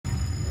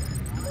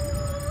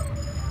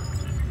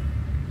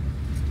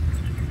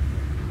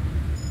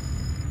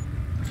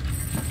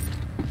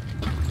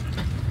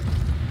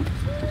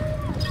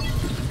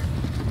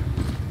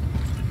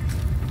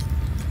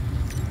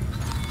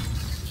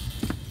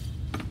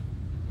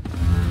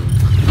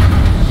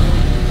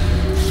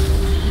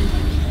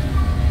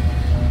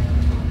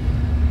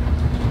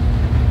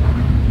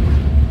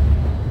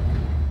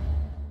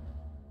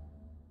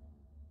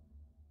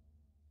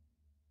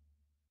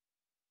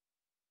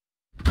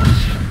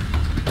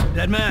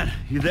Dead man,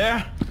 you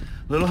there?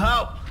 Little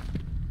help?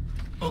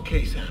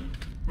 Okay, Sam.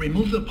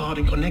 Remove the pod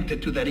and connect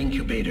it to that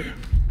incubator.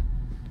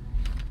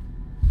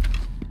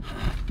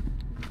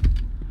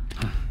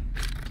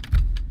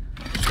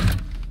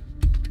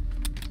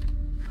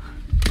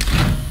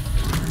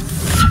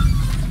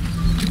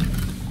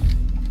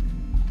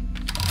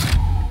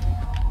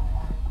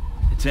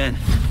 It's in.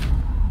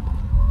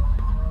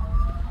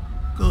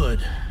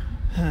 Good.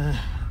 A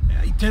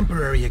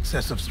temporary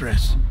excessive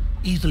stress.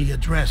 Easily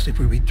addressed if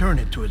we return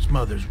it to its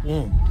mother's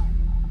womb.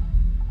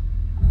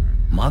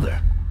 Mother?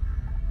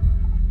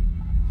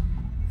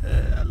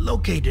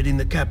 Located in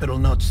the capital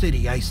Knot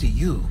City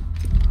ICU.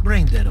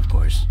 Brain dead, of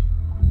course.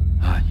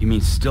 You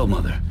mean still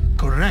mother?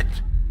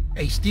 Correct.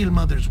 A steel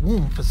mother's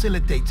womb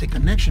facilitates a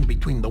connection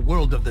between the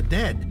world of the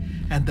dead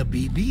and the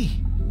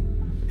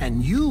BB.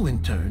 And you,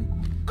 in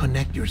turn,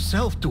 connect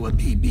yourself to a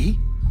BB,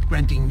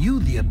 granting you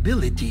the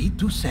ability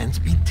to sense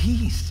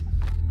BTs.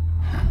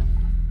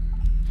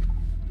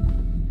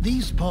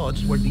 These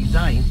pods were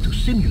designed to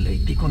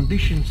simulate the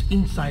conditions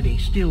inside a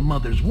still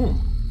mother's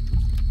womb.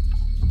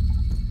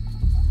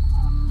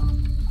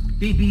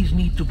 BBs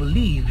need to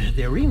believe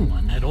they're in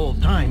one at all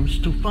times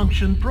to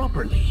function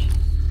properly.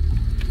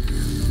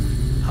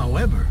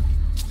 However,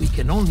 we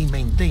can only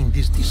maintain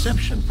this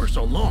deception for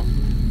so long,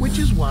 which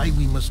is why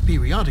we must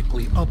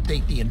periodically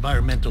update the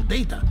environmental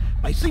data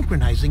by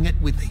synchronizing it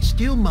with a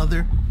still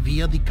mother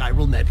via the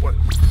chiral network.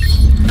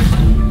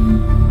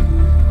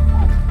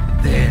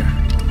 There.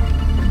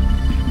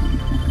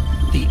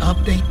 The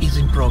update is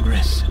in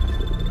progress.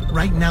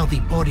 Right now the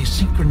pod is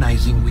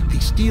synchronizing with the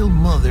steel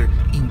mother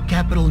in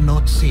capital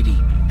Knot City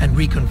and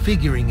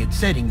reconfiguring its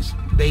settings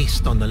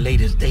based on the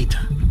latest data.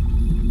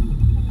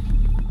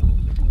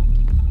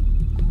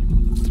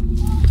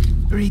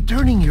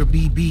 Returning your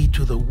BB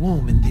to the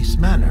womb in this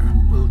manner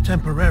will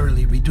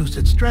temporarily reduce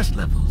its stress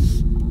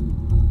levels.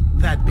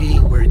 That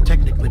being where it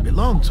technically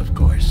belongs, of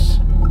course.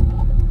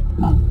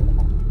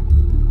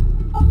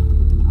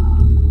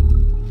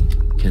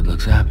 Kid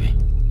looks happy.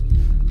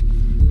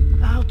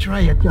 I'll try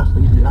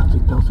adjusting the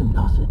oxytocin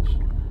dosage.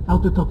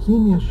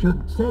 Autotoxemia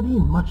should set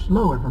in much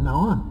slower from now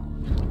on.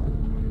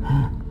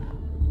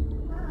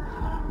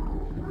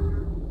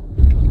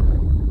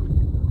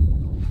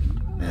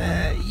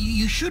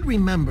 You should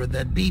remember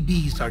that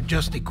BBs are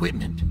just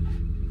equipment.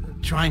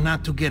 Try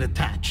not to get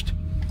attached.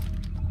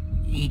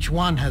 Each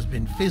one has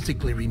been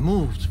physically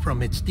removed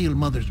from its steel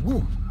mother's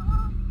womb.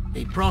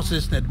 A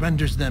process that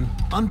renders them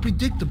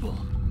unpredictable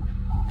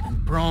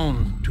and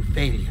prone to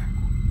failure.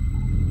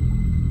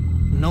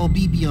 No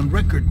BB on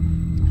record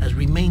has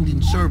remained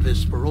in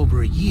service for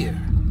over a year.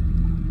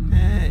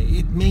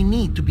 It may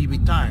need to be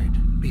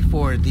retired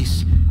before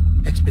this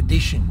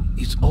expedition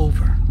is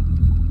over.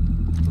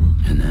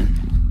 And then?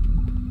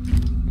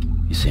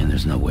 You saying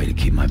there's no way to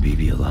keep my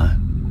BB alive?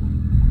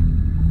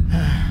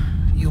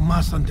 You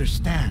must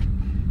understand,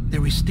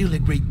 there is still a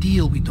great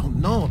deal we don't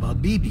know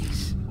about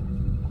BBs.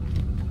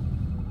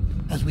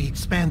 As we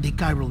expand the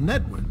chiral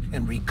network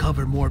and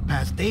recover more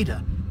past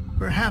data,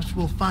 perhaps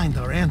we'll find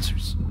our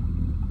answers.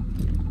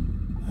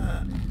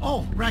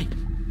 Oh, right.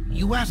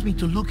 You asked me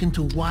to look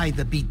into why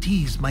the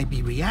BTs might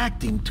be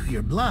reacting to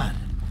your blood.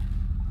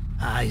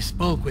 I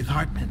spoke with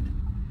Huntsman.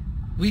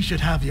 We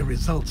should have your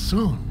results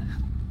soon.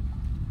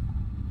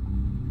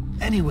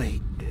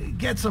 Anyway,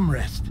 get some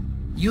rest.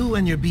 You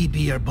and your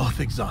BB are both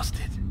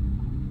exhausted.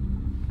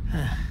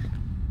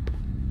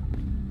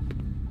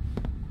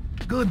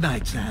 Good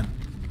night, Sam.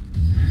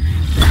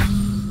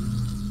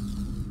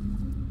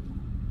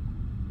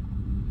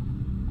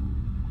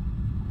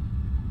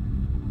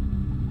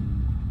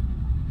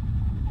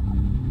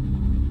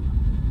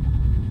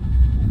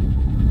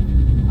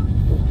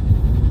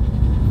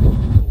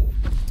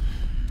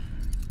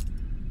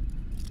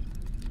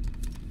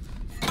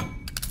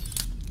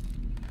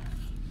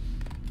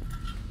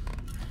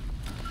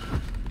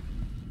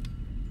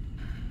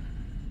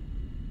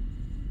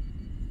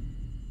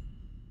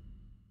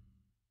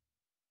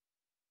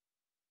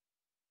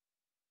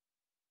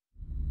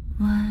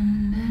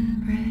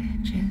 London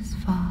Bridge is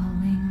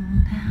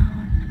falling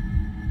down,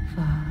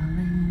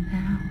 falling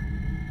down,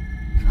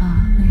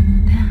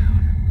 falling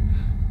down.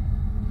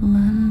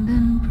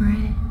 London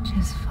Bridge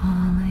is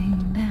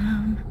falling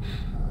down,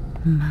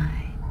 my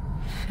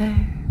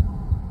fair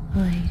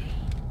lady.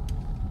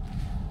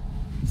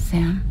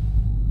 Sam?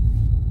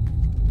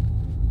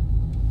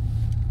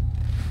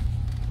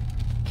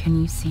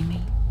 Can you see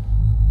me?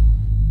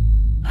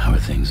 How are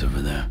things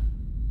over there?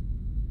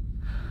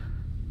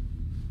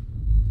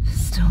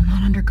 Still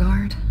not under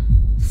guard,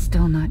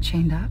 still not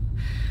chained up,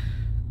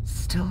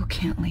 still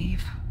can't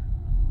leave.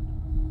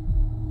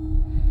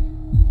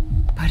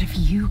 But if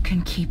you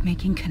can keep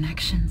making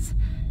connections,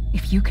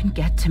 if you can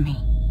get to me,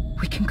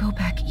 we can go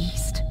back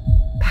east,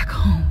 back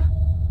home.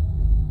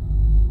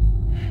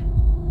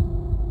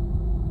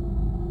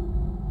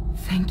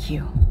 Thank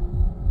you.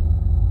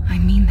 I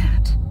mean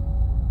that.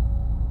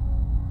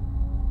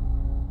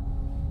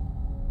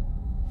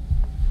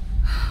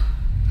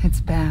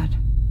 It's bad.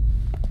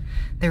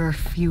 There are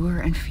fewer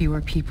and fewer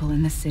people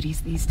in the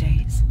cities these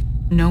days.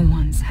 No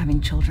one's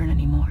having children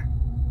anymore.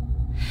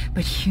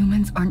 But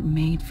humans aren't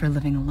made for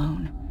living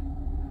alone.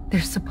 They're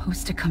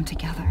supposed to come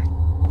together,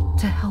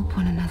 to help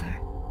one another.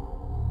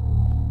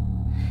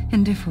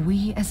 And if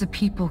we as a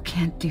people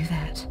can't do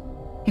that,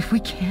 if we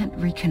can't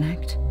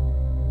reconnect,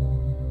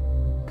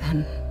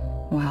 then,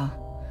 well,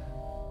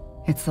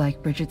 it's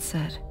like Bridget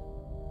said,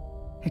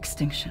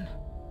 extinction.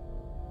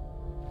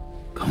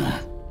 Come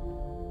on.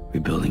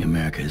 Rebuilding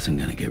America isn't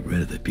gonna get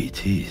rid of the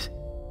BTs.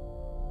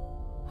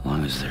 As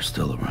long as they're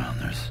still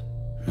around, there's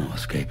no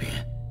escaping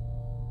it.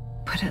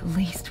 But at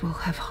least we'll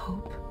have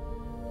hope.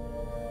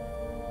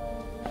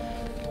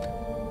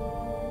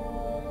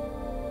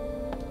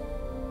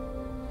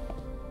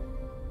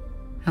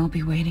 I'll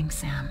be waiting,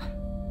 Sam.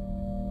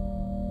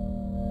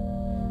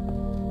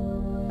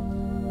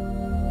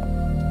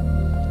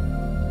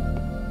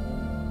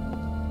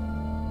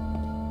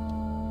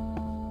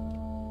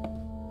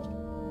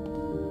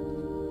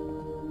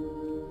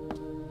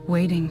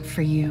 Waiting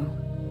for you.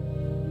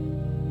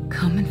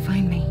 Come and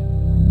find me.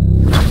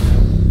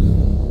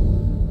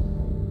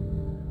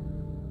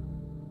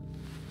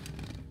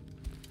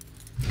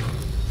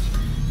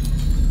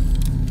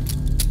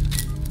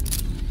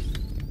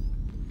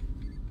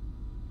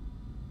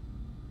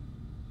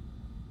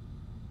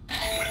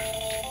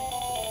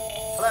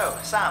 Hello,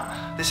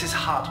 Sam. This is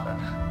Huntsman.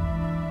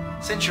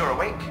 Since you're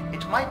awake,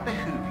 it might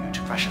behoove you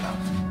to freshen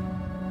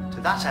up. To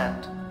that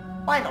end,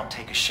 why not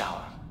take a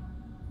shower?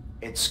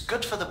 It's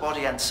good for the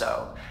body and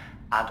soul,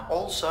 and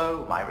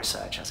also my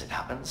research as it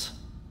happens.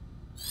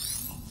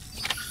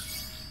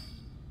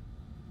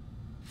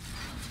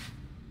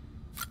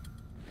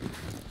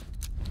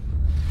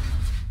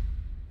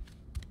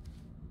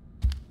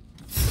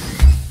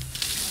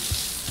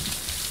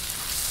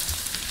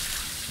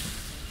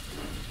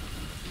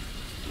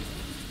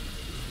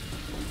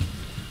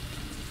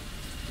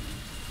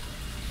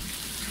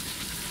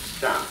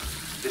 Sam,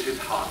 this is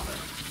Huntsman.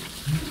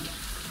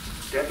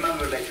 Deadman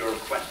relayed your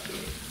request to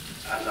me,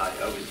 as I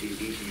oversee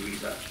BT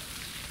research.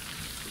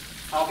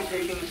 I'll be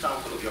taking a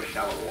sample of your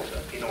shower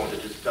water in order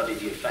to study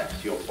the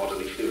effects your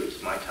bodily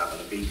fluids might have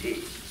on a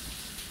BT.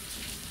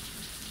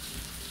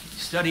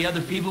 Study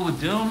other people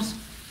with dooms?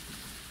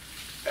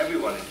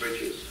 Everyone in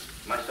Bridges,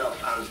 myself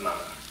and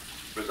Mamba.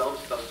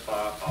 Results thus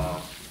far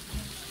are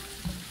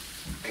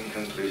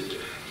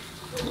inconclusive.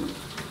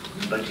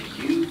 But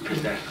you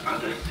possess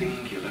other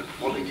singular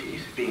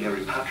qualities, being a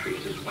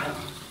repatriate as well.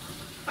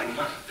 I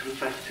must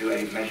confess to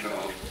a measure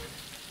of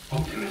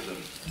optimism.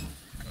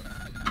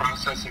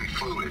 Processing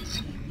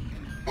fluids.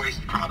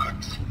 Waste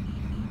products.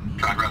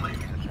 Drilling.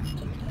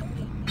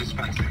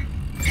 Dispensing.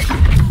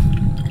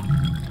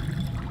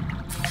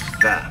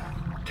 There.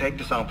 Take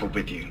the sample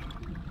with you.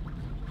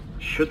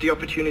 Should the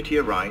opportunity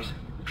arise,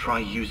 try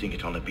using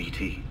it on a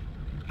BT.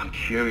 I'm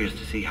curious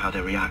to see how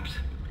they react.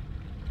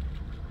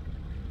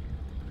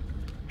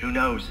 Who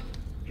knows?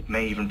 It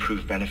may even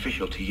prove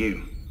beneficial to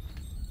you.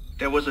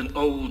 There was an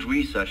old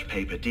research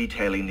paper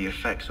detailing the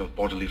effects of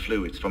bodily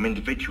fluids from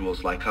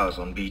individuals like us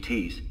on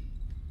BTs.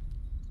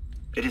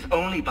 It is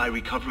only by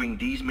recovering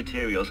these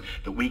materials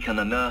that we can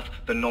unearth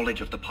the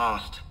knowledge of the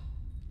past.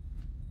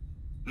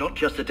 Not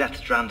just the death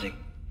stranding,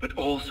 but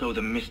also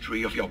the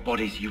mystery of your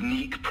body's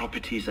unique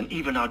properties and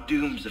even our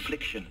doom's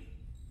affliction.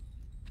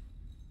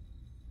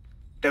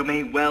 There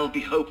may well be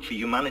hope for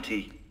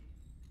humanity.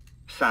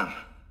 Sam,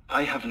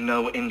 I have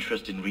no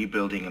interest in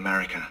rebuilding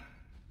America.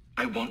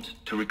 I want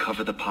to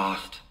recover the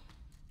past.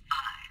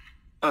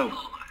 5, 4,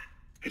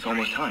 it's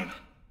almost time.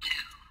 2,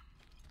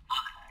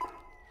 1.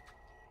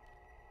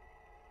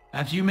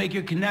 After you make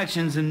your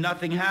connections and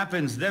nothing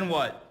happens, then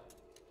what?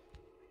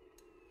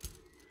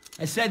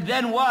 I said,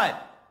 then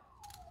what?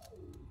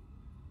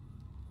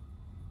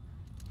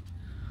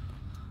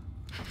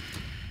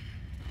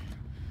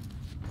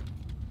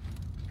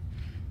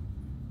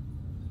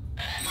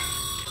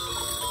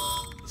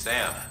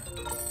 Sam,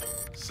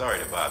 sorry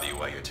to bother you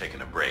while you're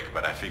taking a break,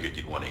 but I figured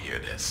you'd want to hear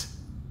this.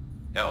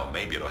 Hell,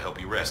 maybe it'll help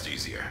you rest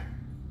easier.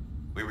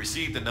 We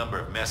received a number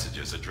of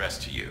messages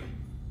addressed to you.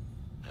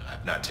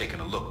 I've not taken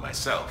a look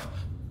myself,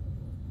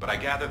 but I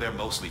gather they're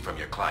mostly from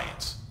your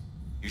clients.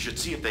 You should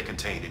see if they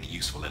contain any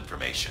useful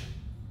information.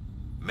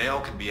 Mail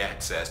can be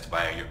accessed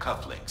via your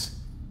cufflinks,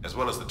 as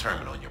well as the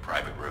terminal in your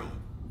private room.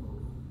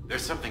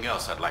 There's something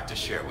else I'd like to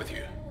share with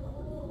you.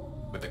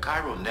 With the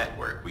Chiral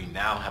network, we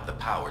now have the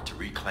power to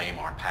reclaim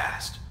our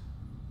past.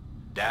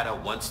 Data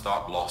once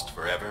thought lost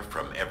forever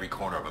from every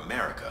corner of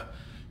America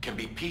can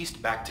be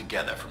pieced back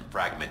together from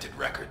fragmented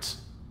records.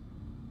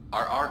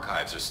 Our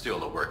archives are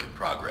still a work in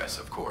progress,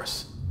 of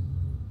course.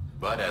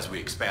 But as we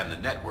expand the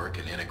network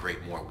and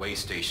integrate more way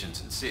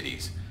stations and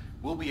cities,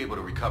 we'll be able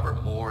to recover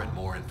more and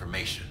more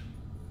information,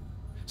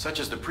 such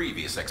as the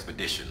previous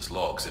expedition's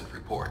logs and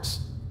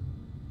reports.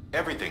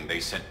 Everything they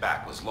sent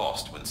back was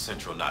lost when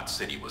Central Knot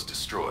City was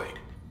destroyed.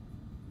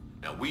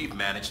 Now we've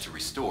managed to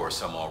restore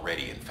some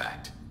already, in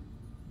fact.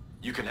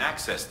 You can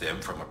access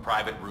them from a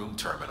private room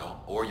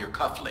terminal or your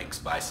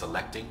cufflinks by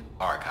selecting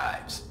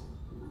Archives.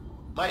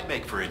 Might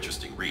make for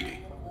interesting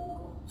reading.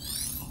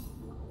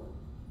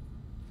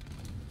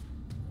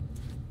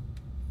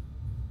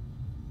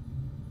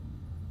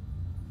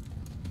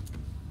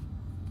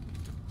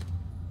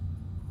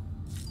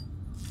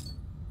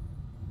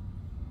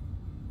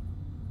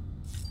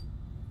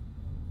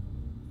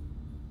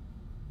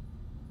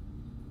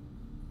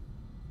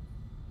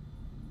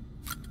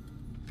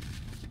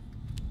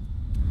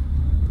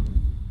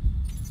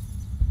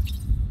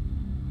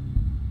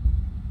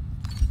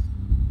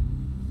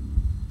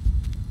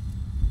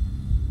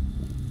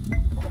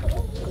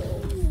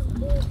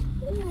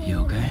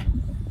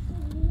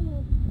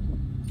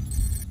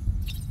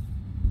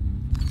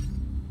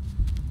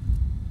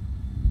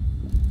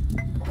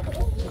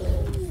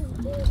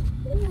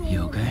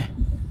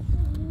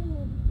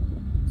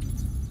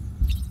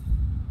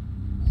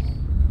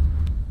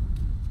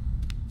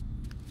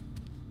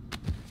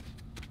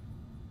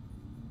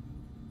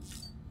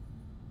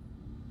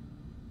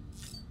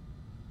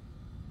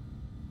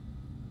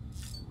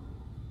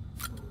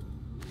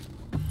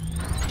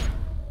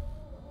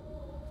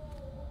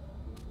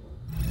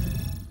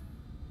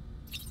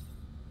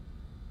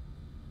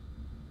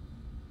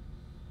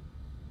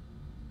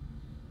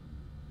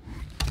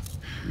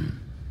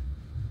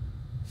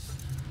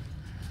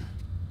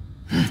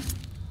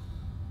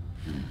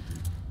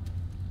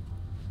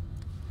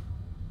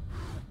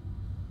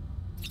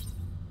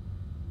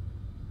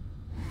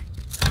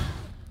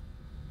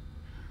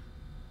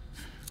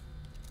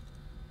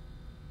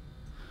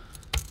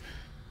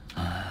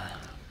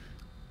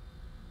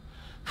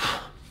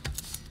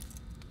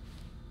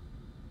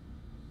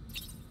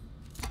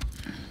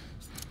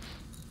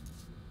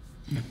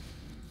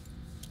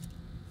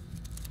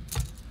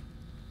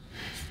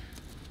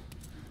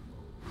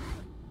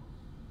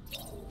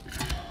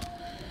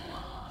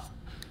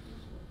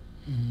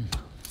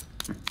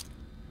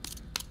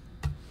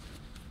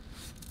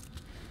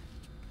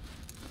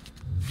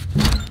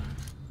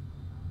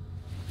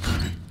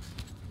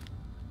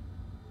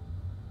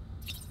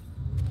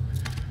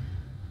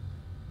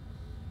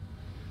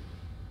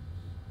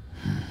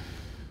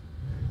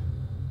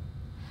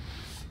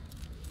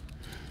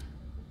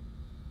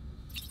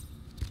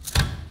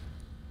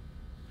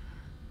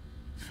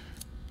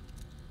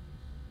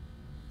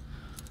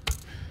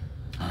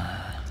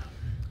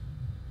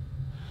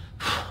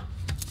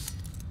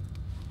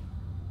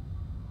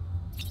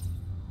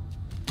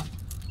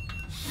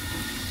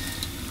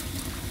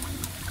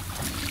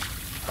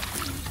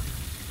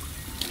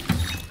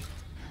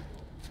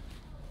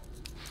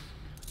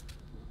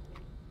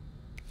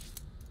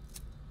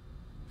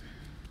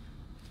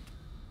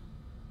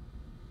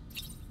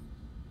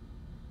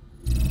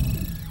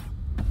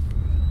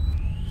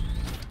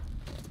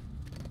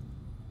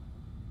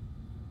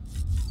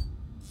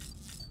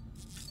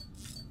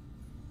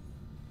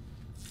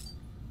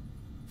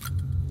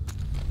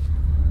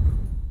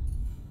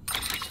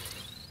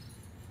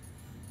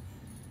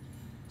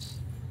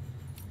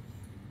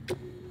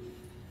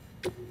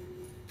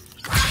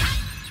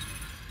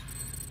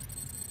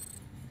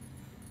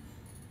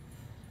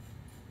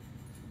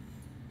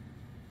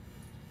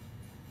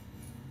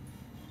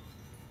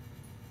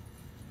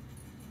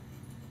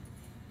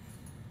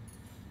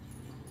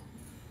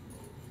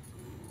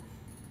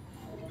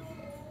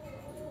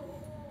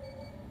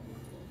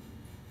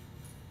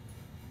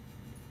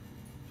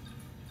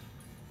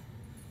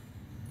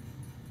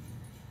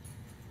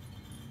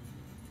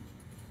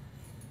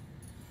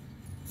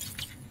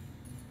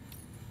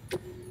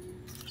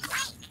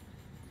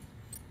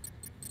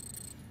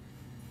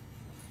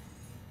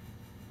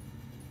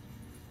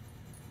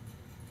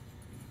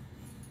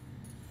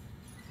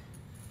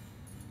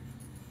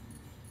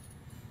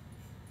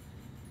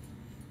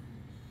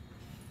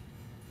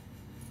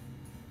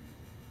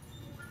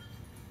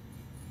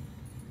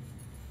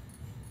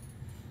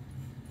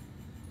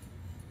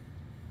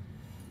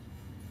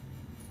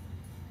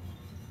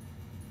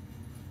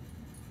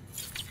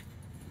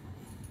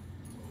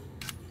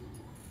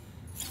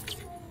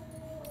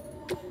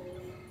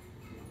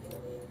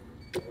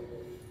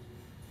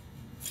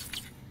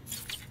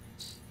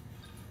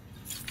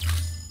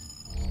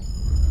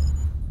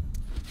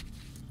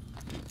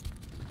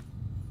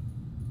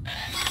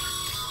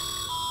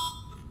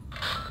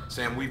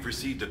 Sam, we've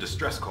received a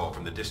distress call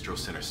from the distro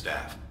center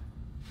staff.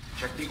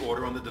 Check the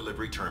order on the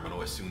delivery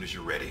terminal as soon as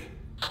you're ready.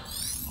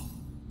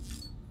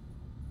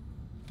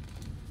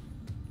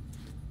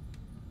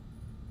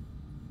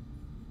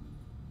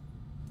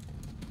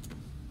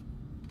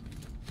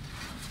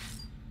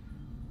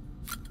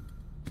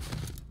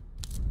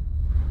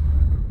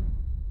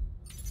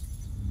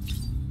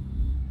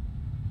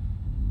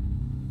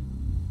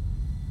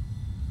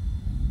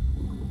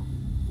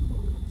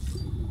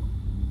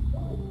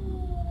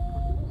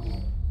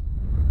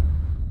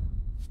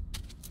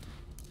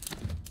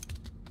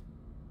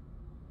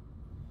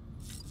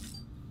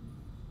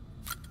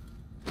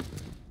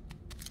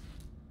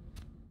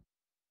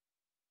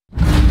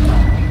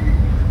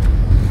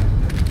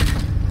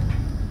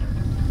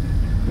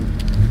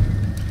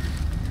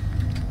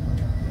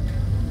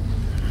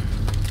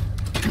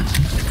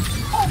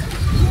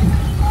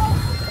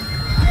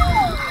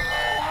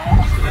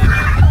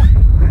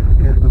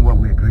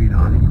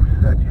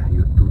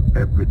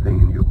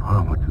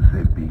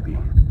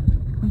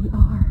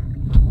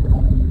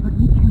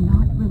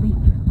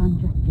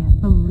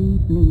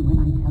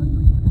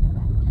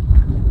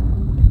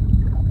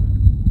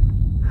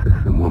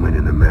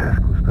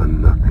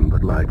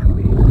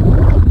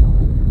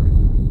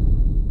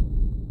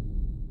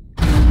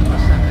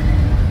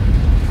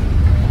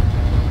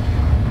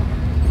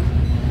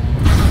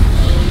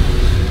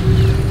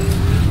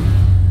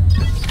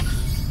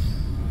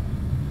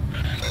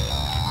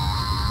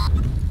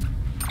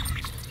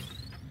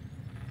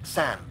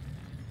 Sam,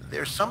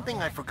 there's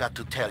something I forgot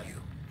to tell you.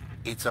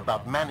 It's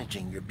about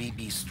managing your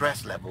BB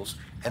stress levels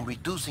and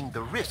reducing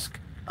the risk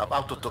of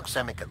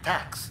autotoxemic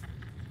attacks.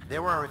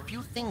 There are a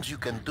few things you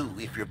can do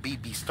if your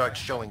BB starts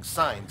showing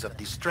signs of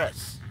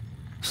distress.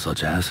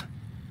 Such as?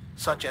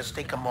 Such as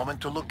take a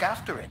moment to look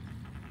after it.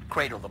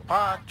 Cradle the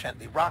pod,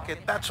 gently rock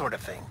it, that sort of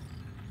thing.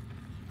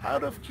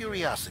 Out of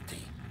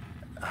curiosity,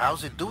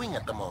 how's it doing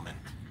at the moment?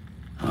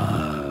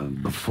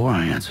 Before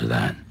I answer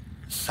that...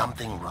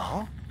 Something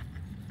wrong?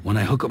 When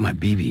I hook up my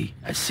BB,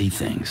 I see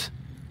things.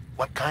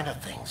 What kind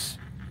of things?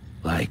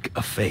 Like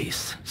a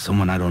face,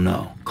 someone I don't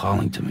know,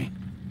 calling to me.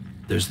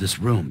 There's this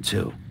room,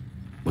 too,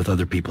 with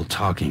other people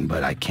talking,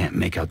 but I can't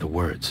make out the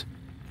words.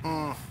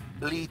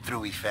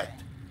 Lead-through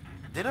effect.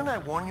 Didn't I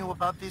warn you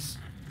about this?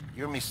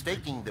 You're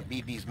mistaking the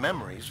BB's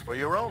memories for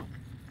your own.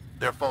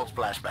 They're false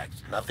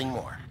flashbacks, nothing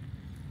more.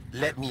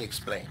 Let me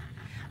explain.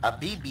 A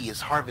BB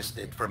is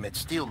harvested from its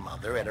steel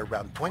mother at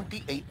around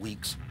 28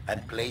 weeks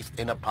and placed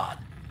in a pod.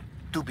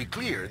 To be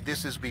clear,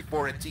 this is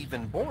before it's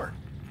even born.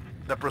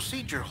 The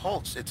procedure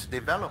halts its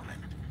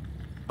development.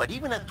 But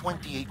even at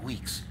 28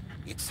 weeks,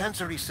 its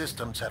sensory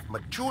systems have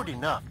matured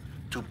enough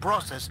to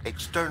process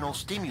external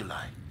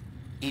stimuli.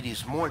 It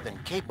is more than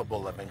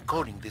capable of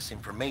encoding this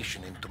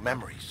information into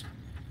memories,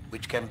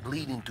 which can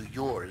bleed into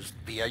yours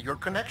via your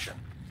connection.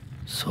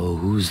 So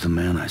who's the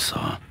man I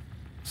saw?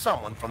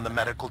 Someone from the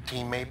medical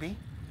team, maybe?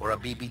 Or a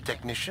BB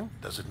technician?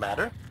 Does it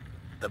matter?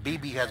 The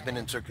BB has been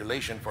in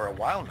circulation for a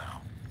while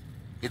now.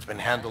 It's been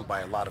handled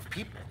by a lot of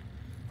people.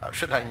 How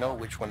should I know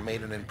which one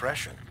made an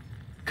impression?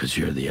 'Cause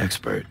you're the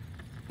expert.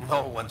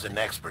 No one's an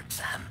expert,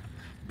 Sam.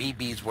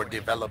 BBs were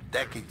developed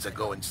decades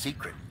ago in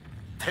secret.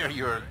 They're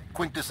your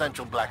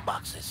quintessential black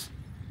boxes.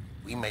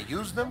 We may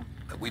use them,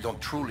 but we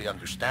don't truly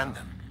understand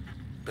them.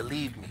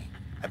 Believe me,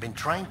 I've been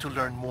trying to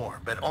learn more,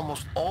 but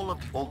almost all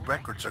of the old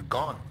records are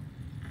gone.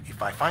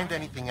 If I find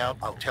anything out,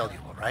 I'll tell you,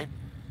 all right?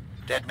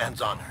 Dead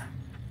man's honor.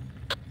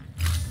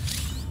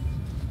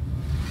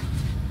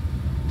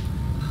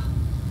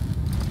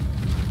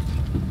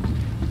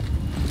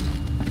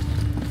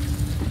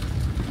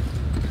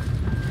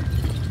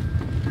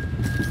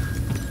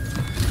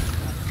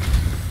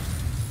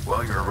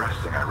 While you're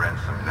resting, I ran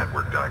some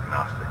network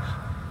diagnostics.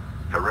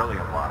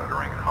 Beryllium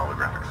monitoring and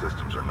holographic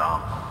systems are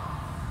nominal.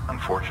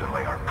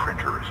 Unfortunately, our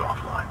printer is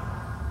offline.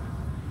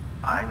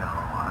 I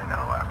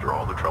know, after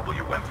all the trouble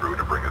you went through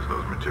to bring us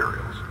those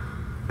materials.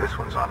 This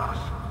one's on us.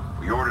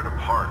 We ordered a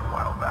part a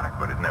while back,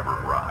 but it never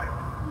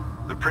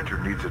arrived. The printer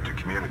needs it to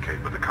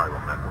communicate with the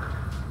chiral network.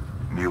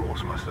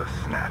 Mules must have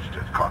snatched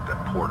it, caught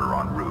that porter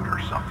en route or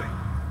something.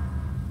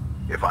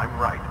 If I'm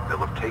right,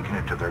 they'll have taken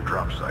it to their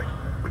drop site,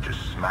 which is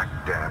smack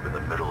dab in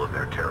the middle of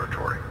their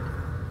territory.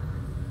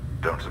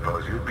 Don't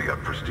suppose you'd be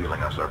up for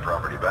stealing us our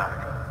property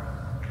back?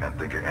 Can't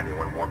think of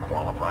anyone more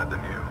qualified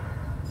than you.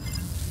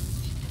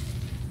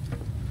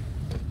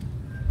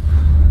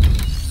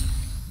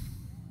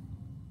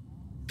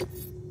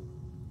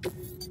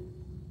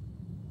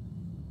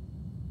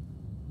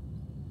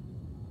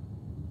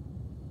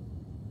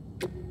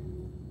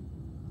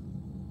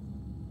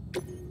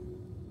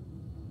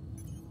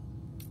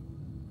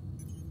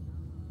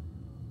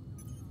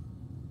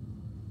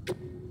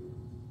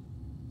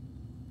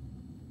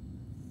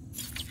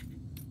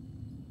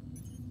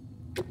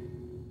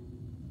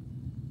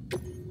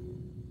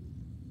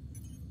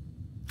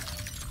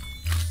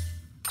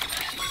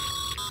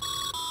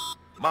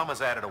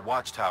 Mama's added a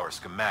watchtower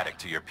schematic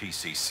to your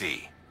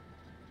PCC.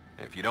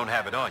 If you don't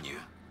have it on you,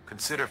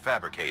 consider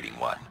fabricating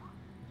one.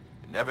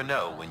 You never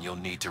know when you'll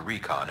need to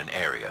recon an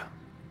area.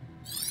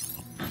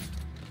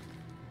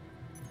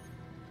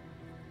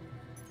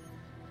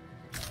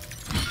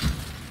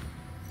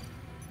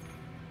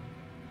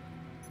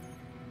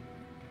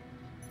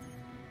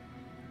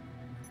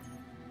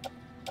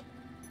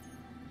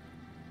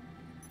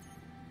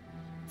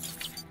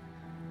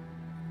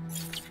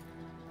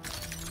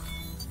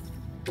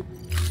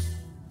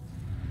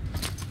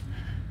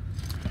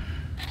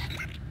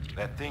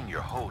 That thing you're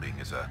holding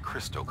is a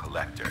crystal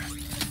collector.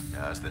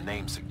 Now, as the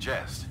name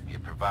suggests,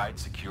 it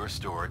provides secure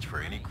storage for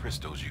any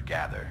crystals you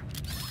gather.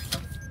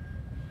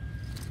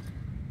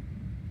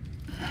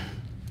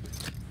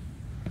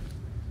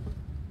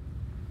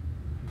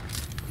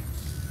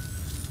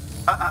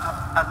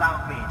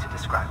 Allow me to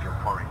describe your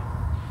quarry.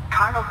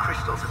 Chiral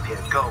crystals appear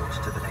gold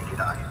to the naked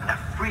eye and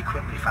are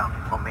frequently found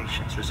in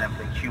formations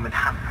resembling human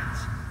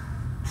handprints.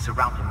 The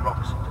surrounding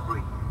rocks and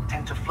debris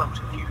tend to float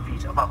a few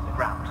feet above the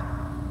ground.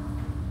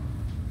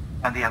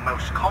 And they are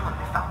most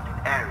commonly found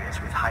in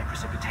areas with high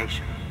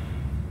precipitation.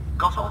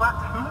 Got all that?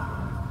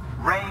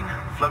 Rain,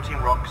 floating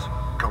rocks,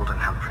 golden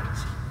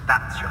handprints.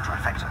 That's your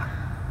trifecta.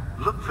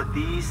 Look for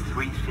these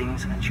three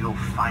things and you'll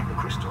find the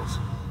crystals.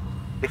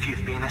 If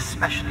you've been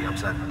especially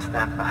observant,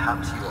 then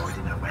perhaps you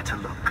already know where to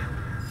look.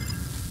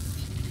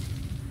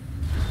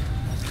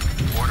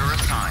 Order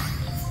assigned.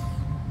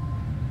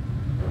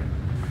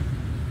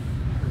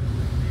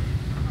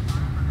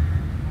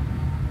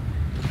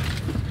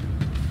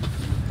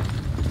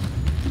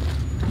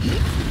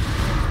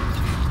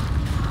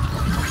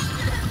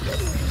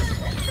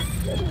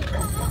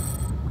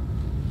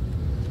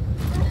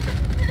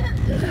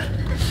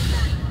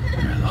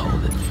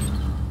 Hold it.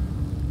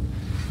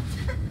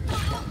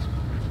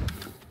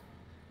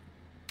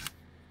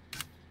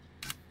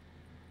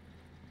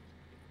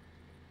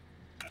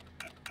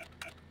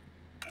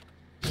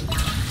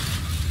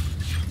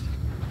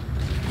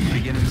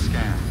 Beginning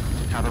scan.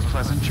 Have a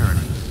pleasant journey.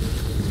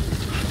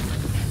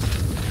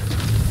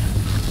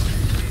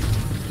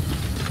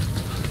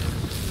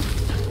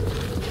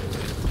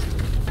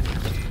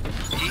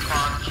 Keep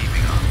on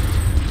keeping on.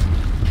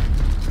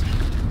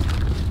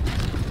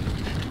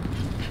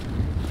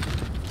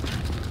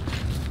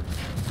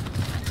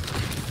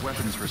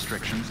 Weapons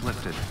restrictions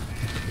lifted.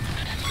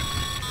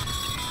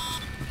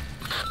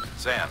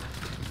 Sam,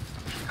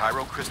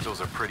 chiral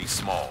crystals are pretty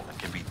small and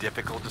can be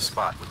difficult to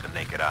spot with the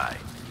naked eye.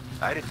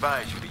 I'd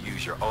advise you to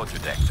use your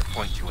ultra-deck to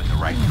point you in the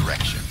right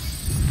direction.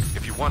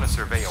 If you want to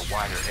survey a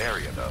wider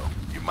area, though,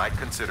 you might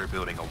consider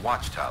building a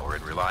watchtower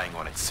and relying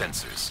on its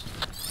sensors.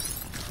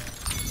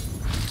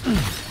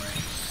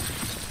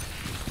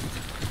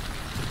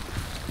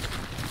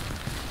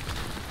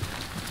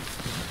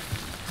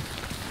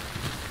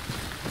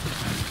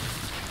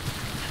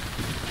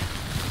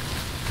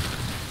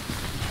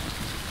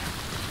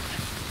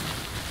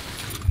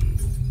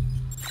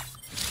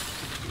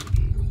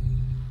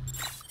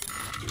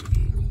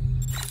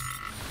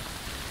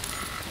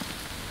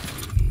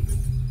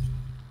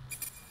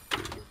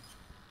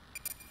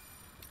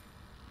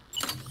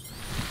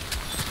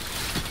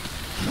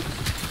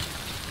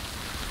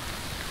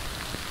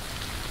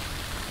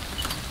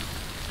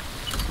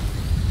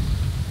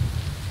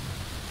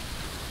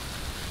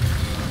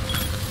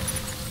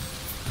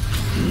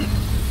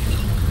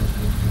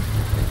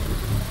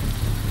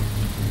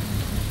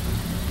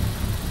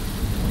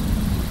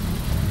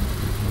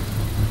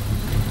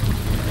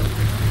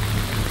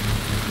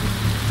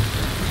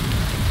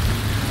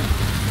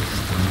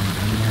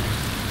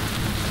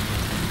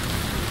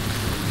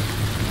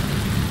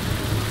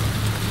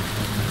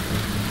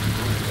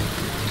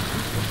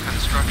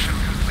 Construction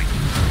complete.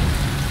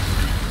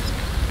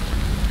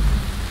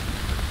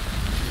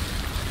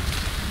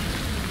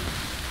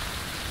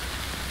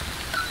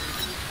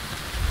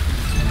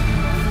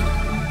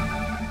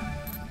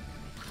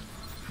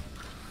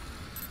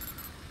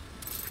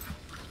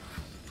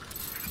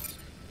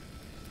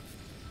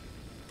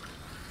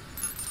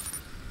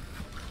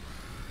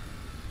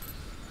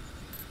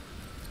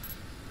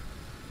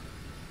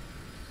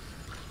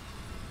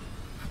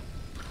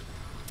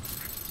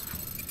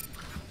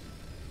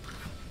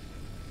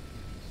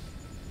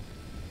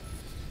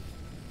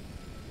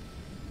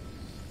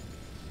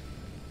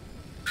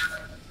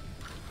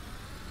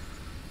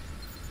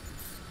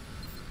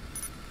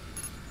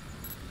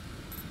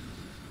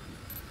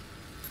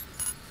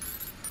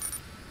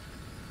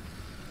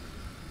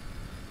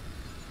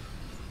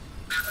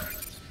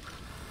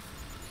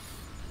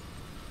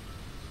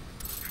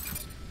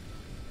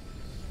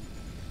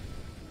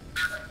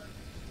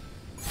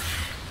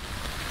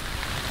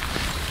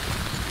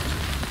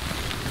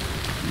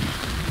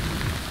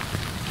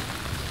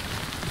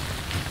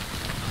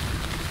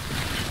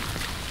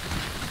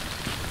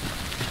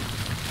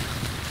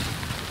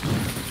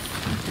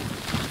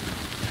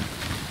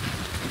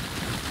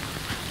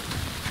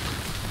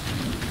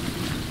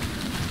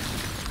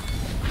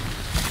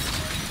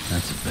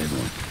 That's a big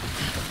one.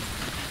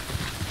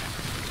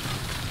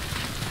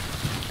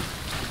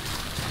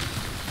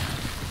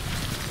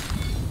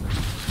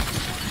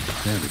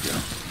 There we go.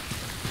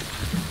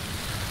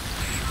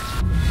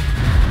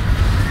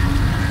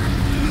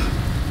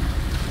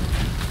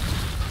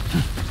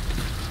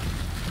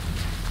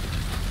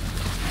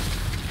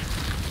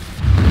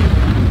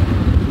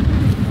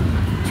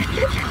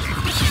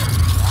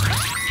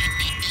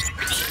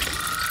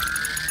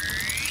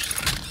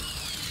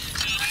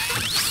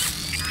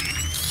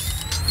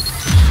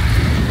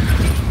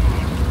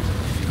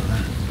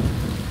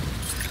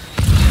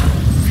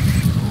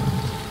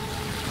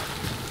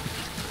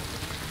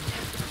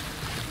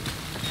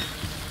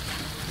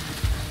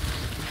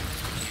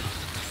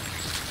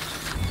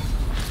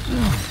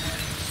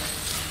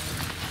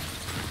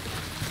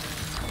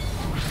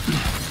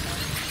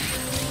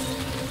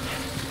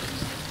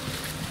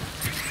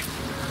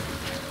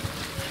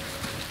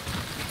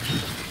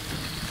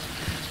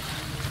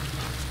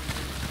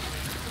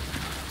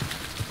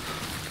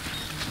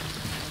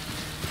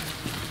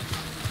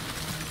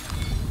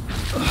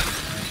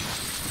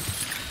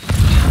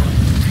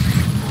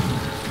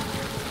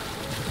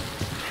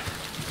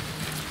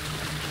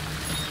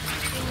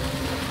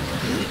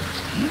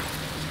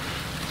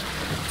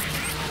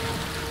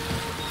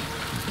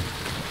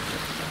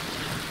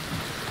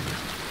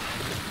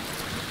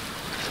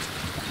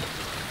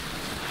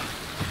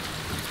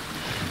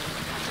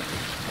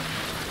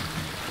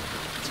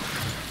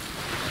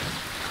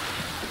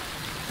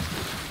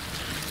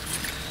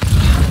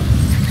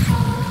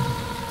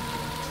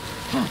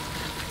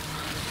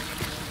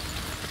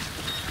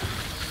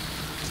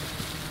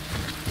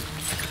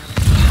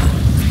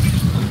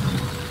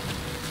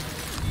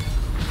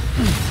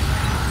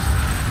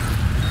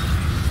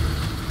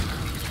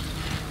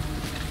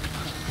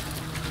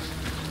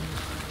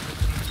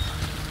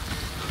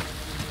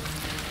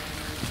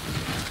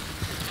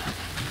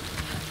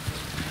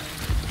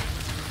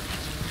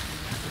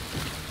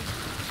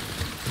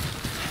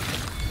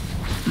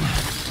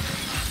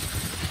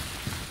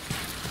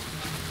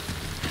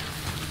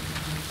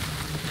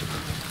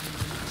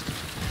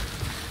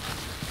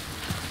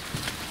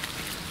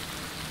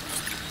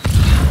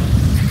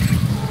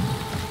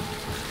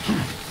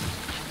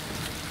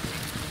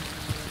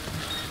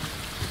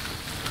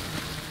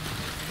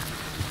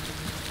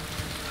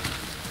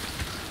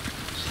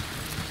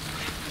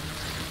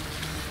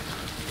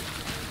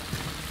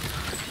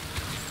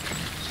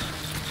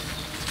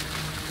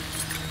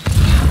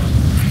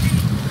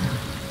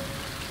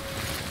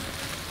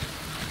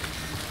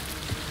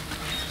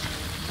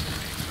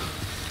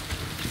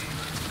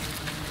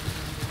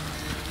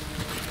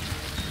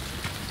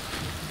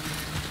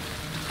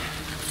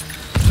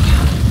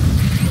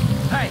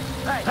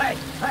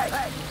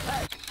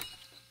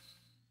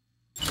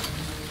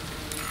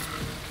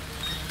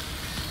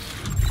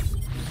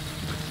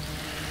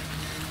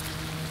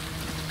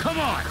 Come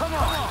on, come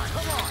on,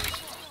 come on!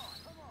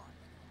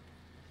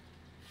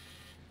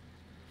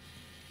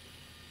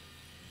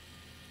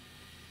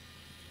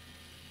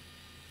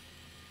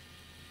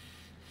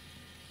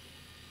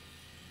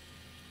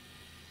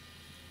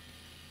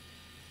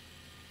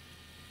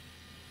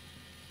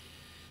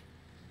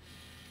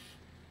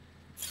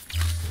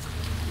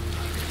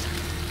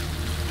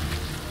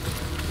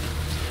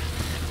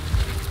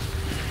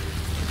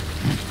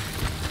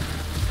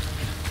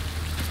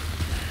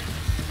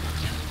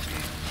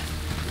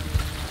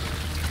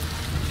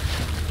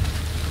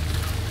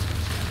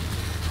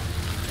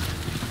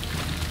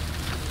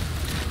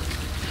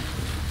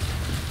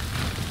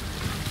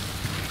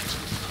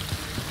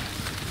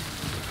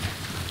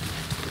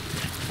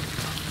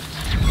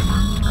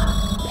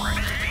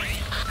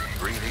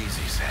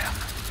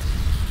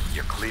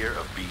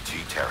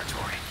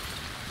 Territory.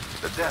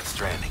 The Death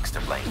Stranding's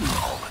to blame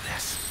for all of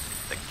this.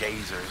 The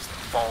gazers,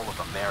 the fall of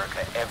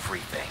America,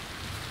 everything.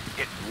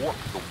 It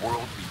warped the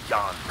world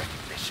beyond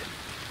recognition.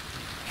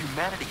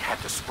 Humanity had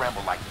to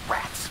scramble like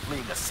rats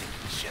fleeing a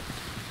sinking ship.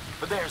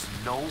 But there's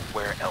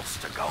nowhere else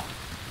to go.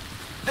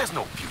 There's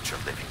no future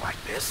living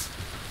like this.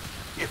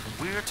 If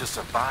we're to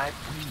survive,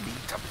 we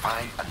need to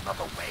find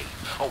another way.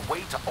 A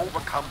way to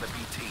overcome the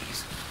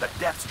BTs, the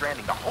Death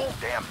Stranding, the whole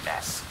damn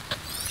mess.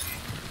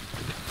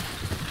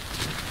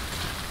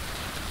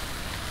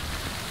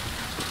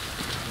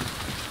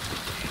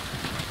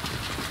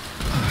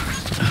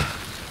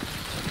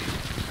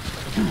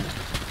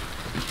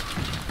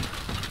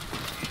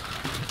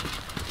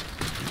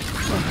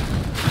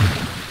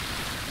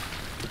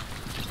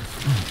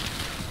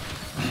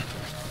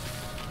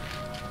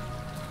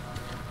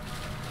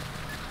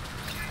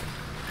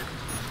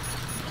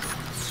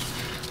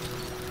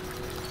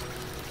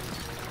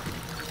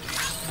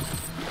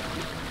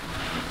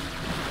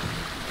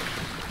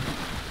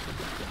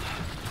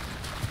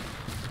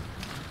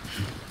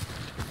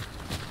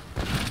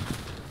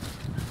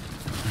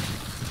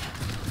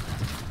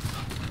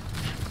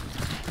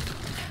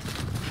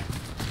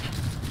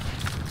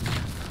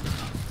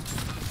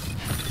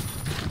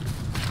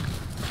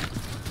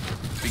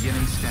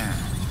 Beginning scan.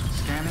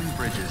 Scanning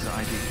bridges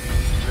ID.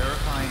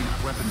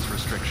 Verifying weapons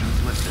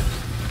restrictions listed.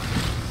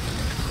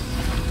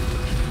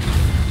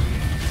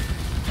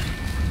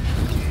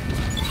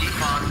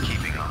 Keep on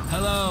keeping on.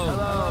 Hello.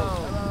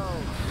 Hello.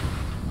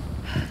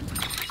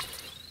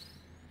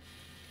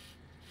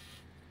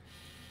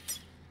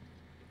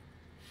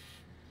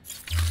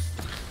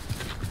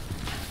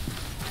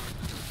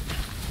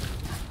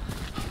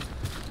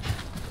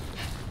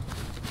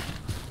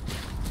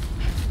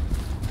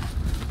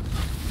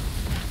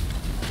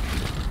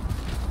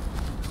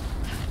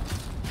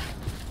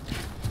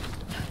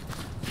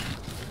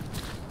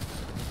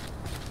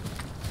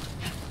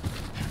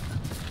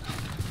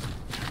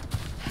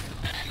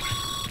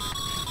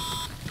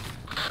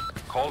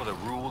 Call it a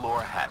rule or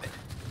a habit,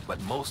 but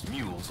most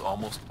mules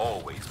almost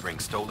always bring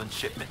stolen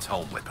shipments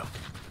home with them.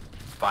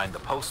 Find the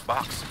post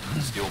box,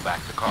 steal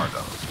back the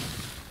cargo.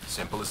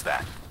 Simple as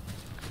that.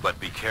 But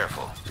be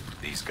careful,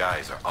 these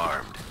guys are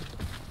armed.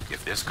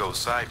 If this goes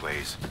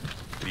sideways,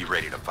 be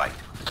ready to fight.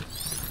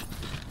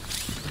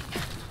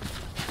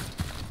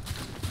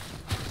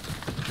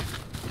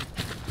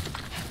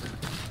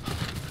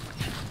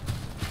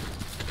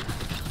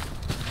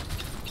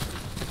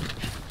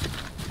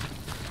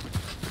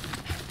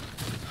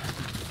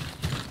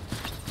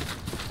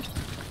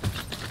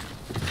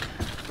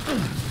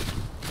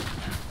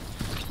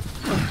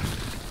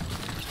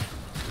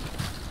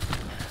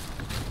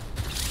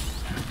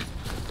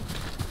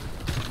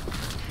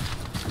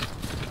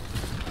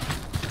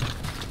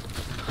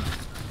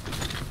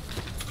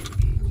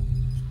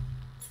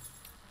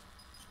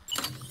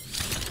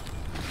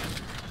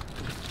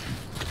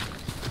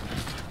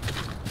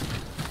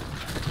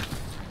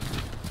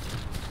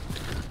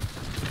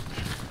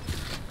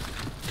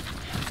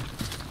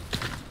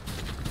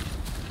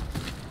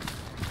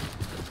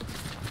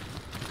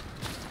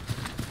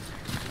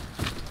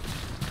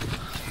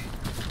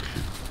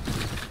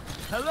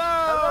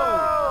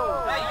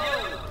 Hello! Hey,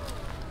 you!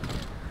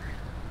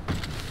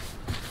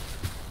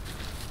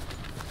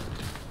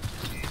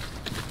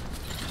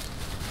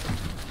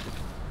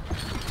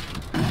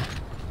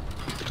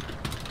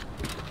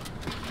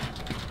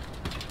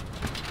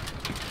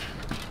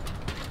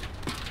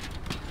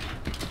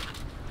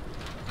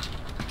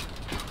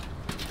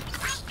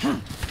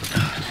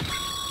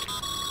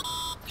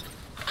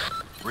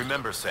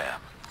 Remember, Sam,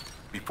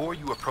 before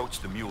you approach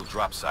the mule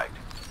drop site,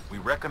 we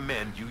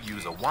recommend you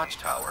use a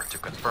watchtower to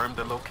confirm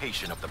the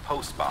location of the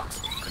post box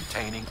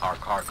containing our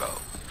cargo.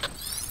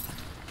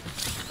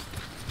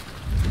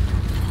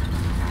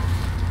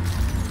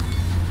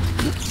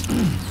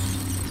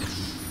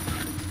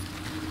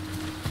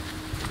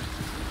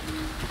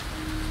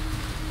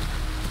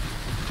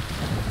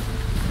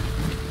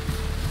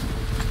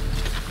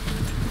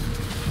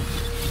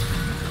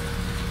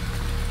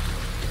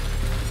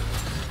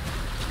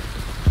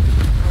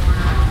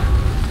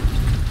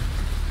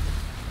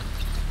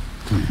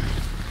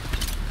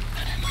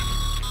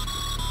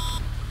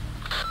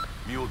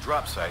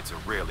 drop sites are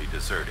rarely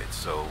deserted,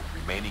 so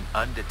remaining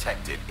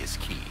undetected is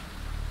key.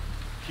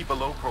 Keep a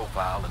low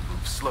profile and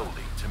move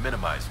slowly to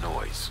minimize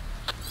noise.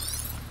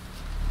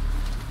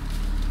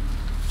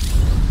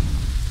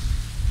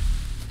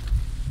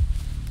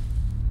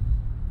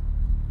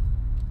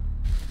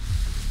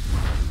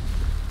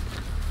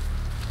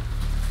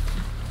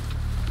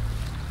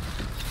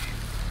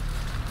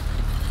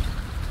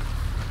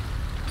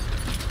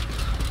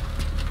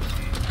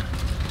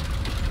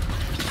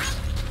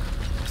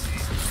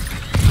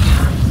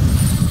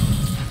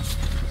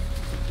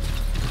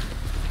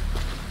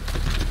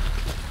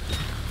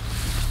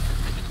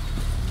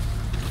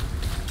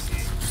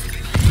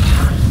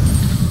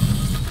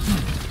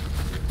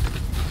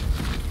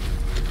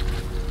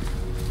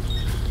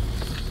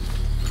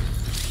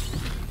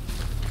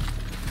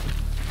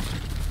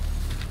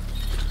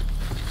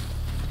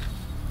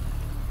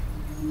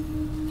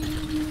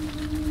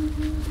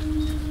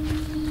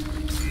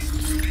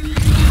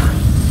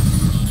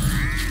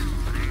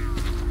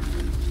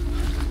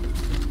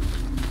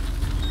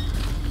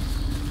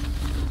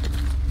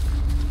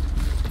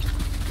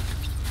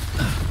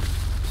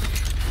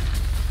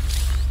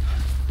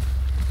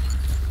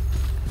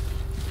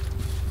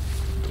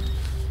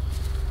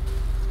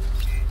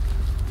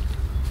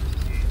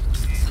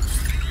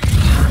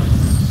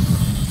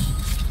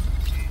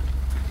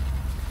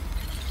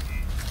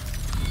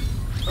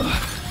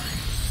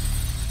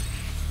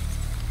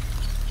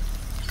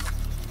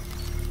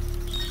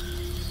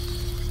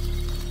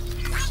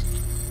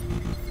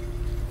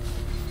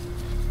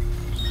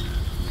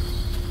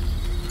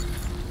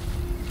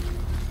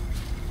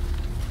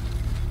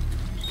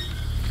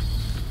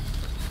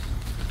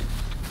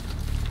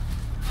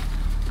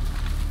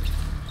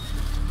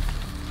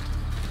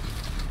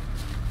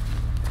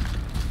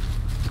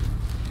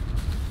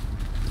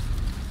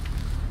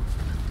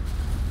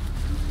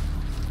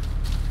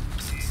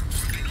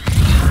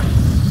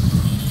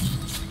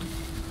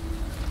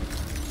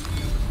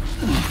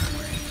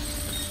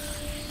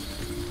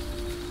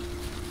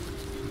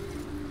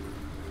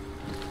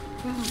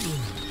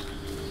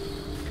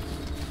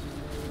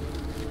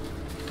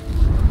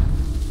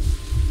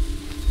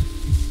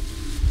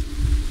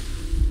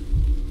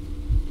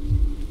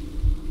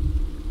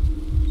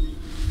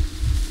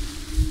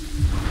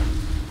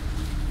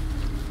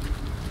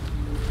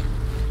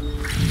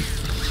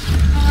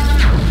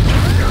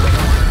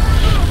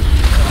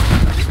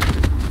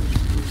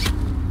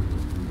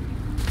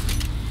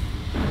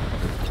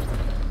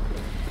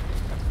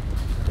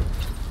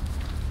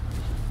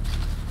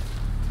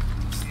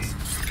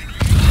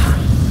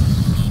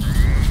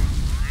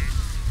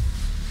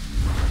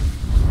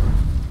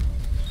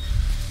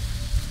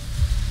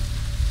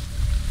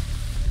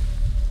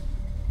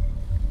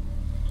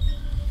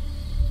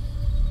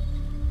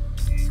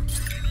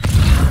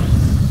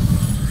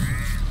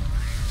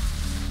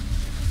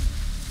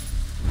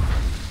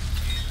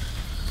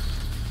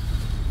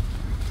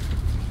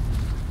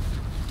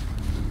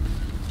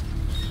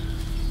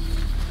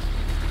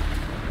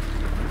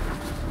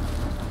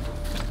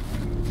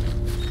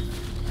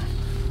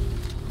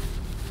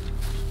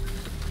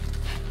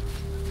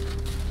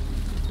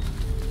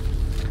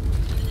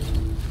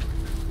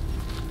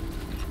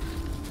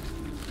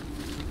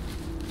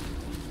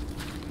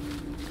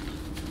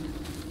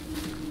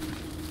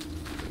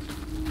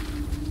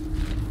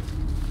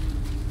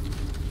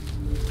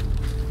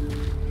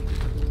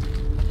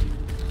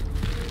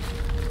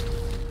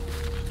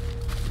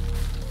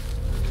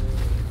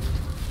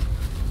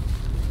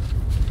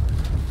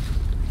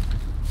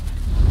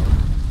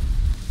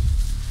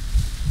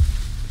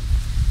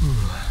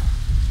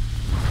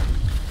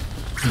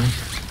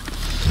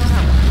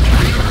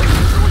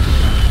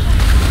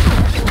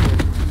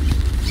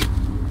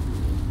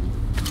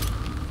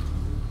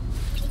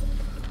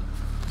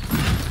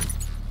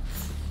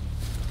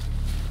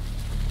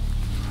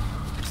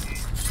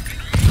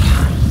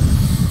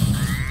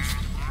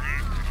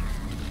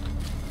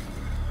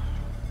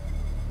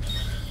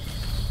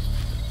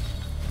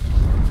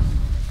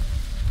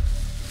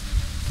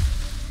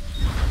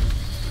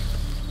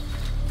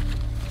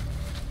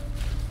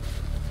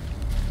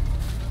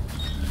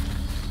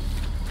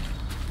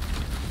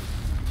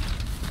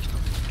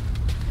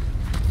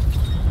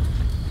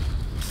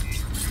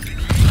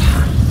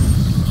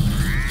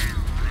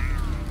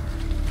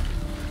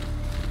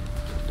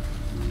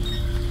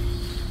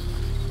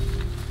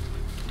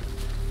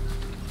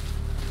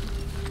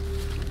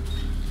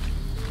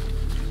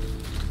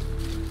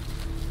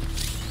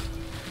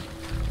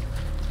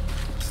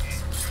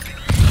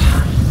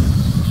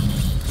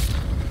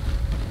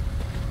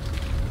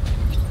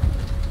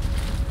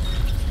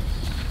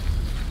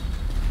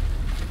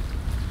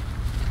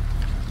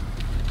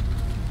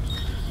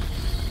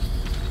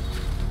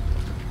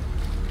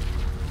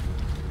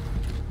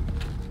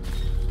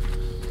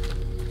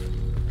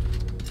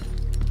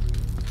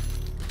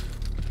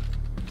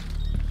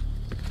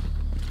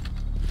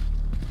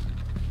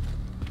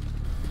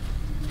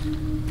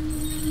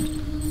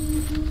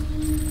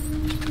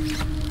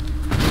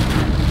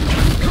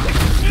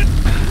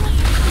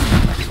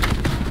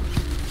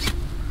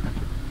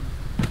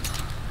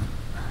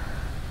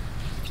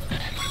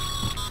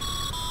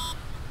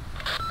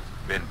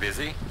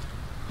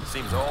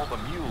 means all the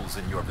mules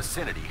in your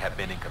vicinity have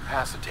been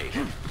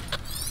incapacitated.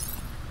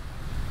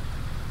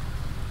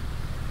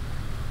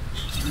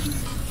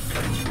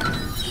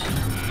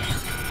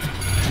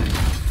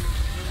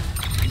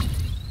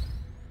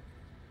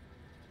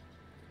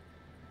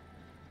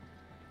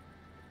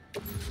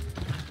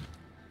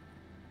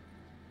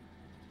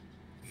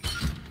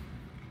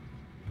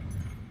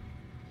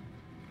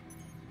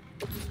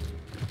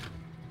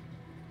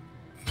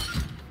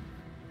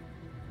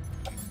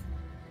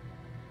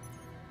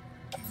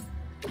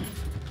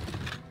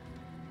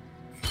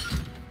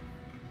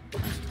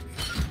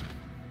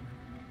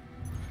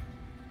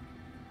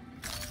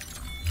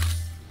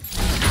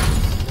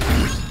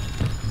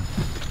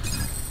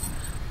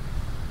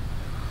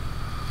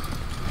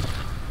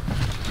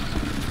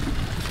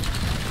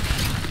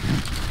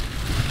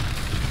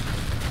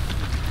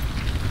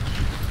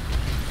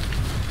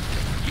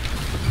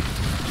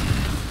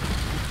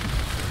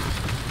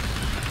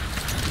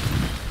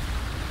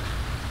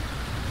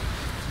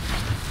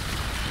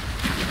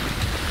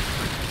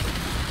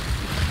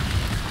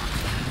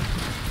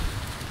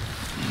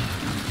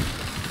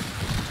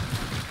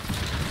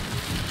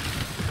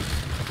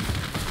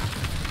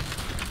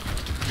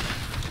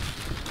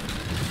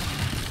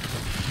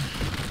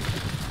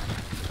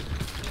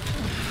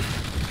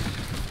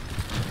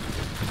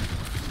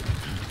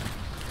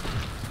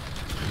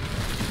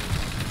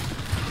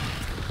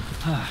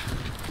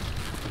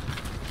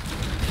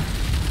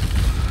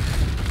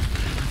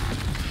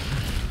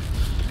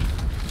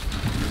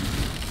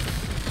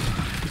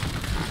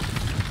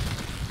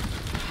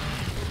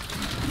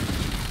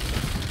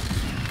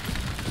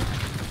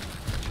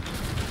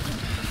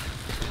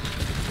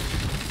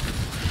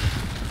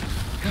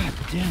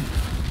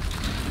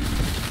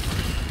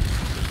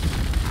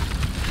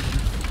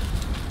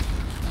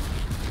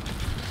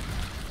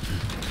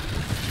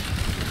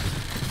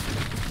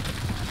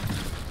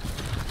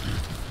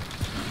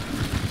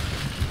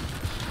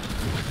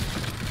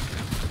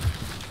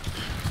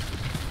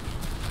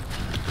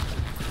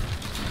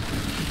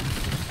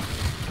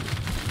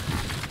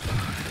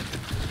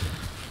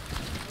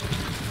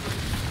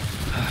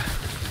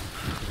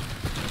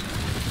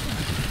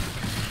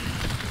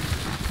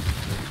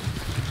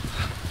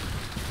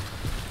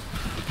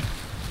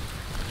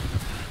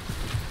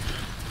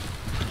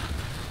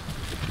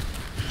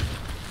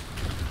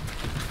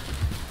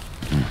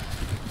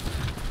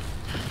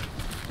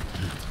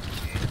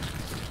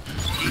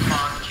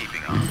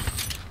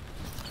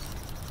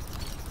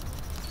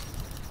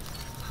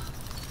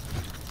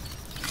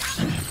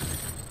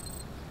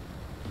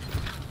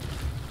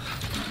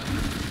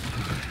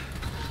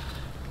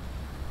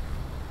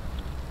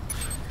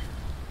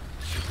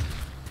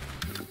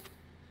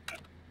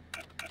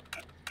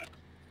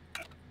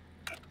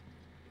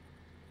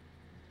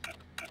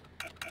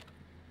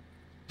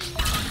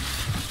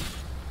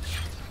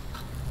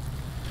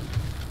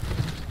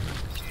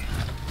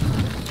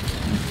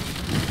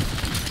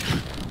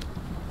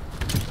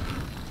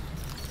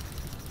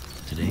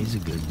 Today's a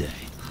good day.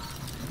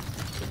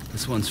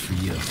 This one's for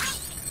you.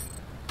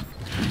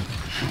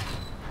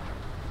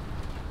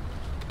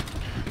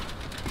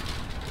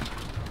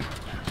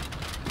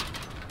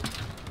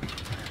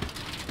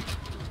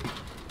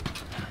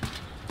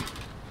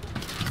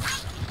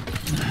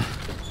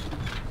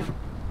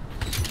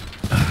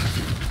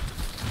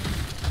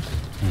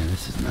 Yeah,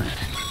 this is nice.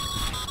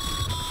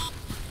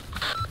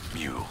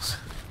 Mules.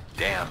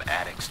 Damn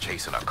addicts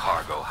chasing a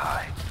cargo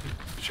high.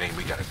 Shame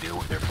we gotta deal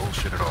with their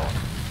bullshit at all.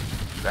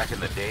 Back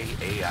in the day,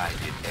 AI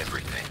did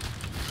everything.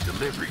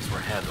 Deliveries were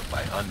handled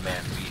by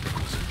unmanned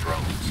vehicles and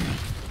drones.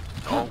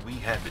 All we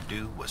had to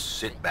do was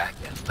sit back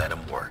and let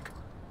them work.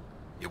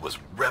 It was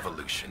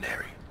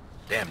revolutionary.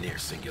 Damn near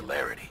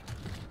singularity.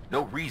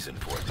 No reason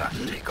for it not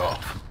to take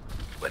off.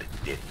 But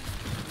it didn't.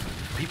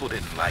 People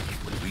didn't like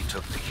it when we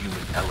took the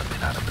human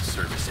element out of the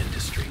service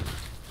industry.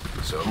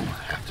 So,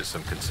 after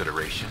some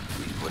consideration,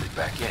 we put it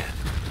back in.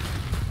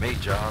 Made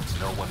jobs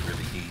no one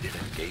really needed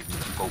and gave them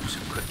to folks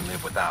who couldn't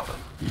live without them.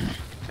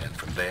 And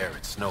from there,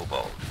 it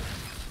snowballed.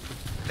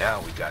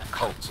 Now we got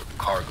cults of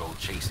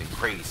cargo-chasing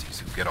crazies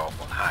who get off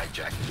on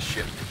hijacking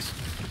shipments.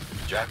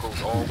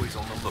 Jackal's always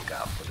on the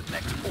lookout for the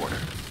next order.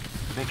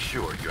 Make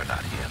sure you're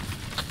not him.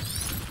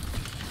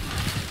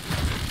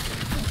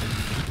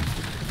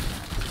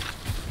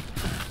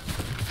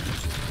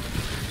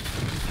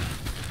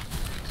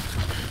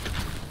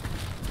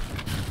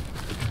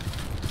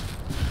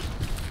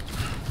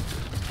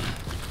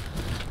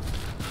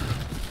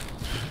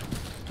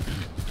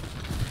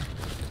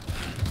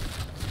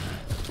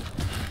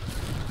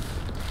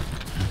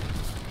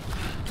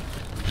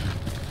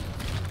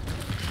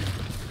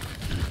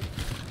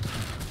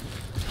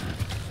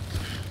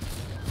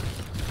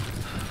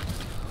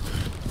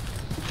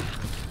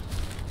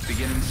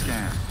 Beginning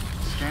scan.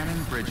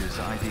 Scanning bridges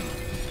ID.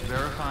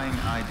 Verifying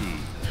ID.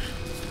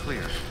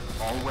 Clear.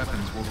 All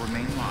weapons will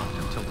remain locked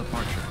until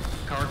departure.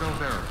 Cargo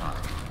verified.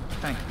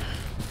 Thank you.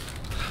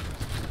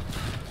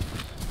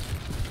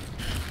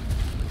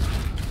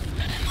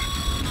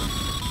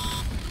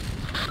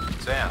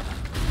 Sam,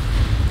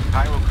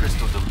 Pyro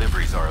crystal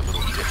deliveries are a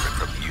little different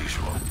from the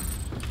usual.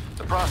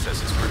 The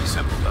process is pretty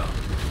simple, though.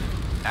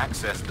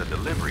 Access the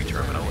delivery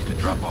terminal to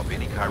drop off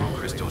any chiral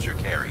crystals you're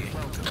carrying.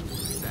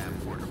 Sam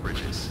Porter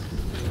Bridges.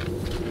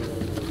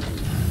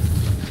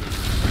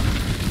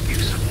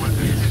 Use of weapons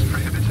is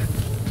prohibited.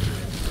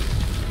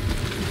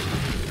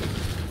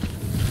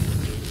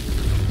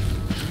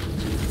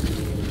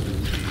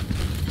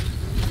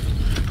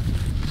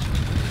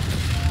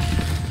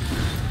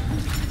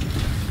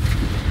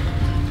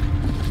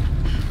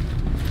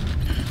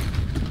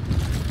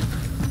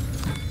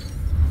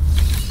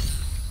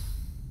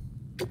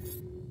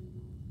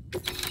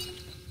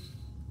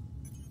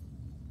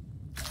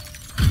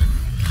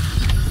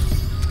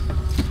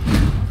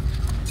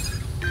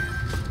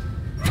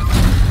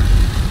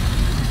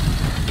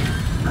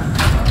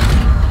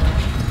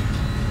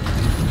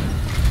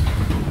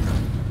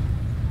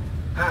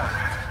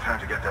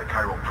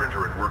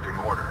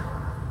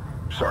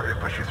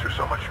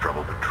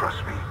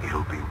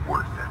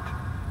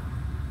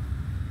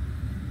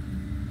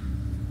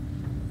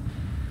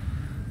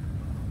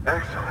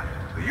 Excellent.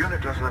 The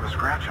unit doesn't have a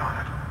scratch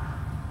on it.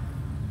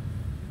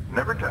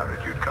 Never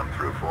doubted you'd come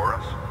through for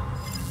us.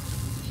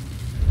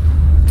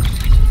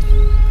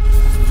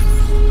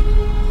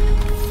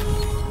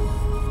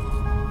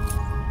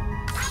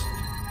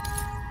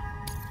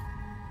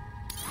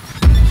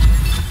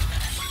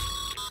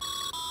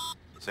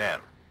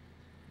 Sam,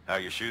 how are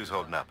your shoes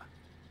holding up?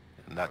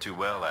 Not too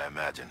well, I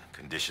imagine,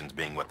 conditions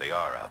being what they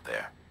are out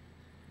there.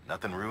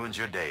 Nothing ruins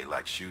your day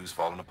like shoes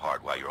falling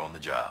apart while you're on the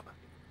job.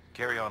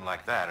 Carry on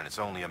like that, and it's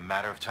only a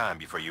matter of time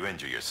before you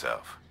injure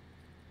yourself.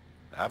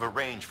 I've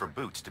arranged for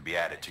boots to be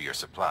added to your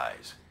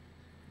supplies.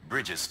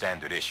 Bridges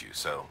standard issue,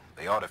 so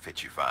they ought to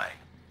fit you fine.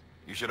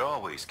 You should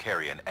always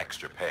carry an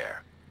extra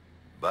pair.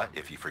 But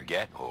if you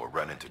forget or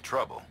run into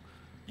trouble,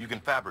 you can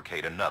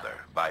fabricate another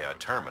via a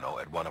terminal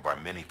at one of our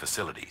many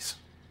facilities.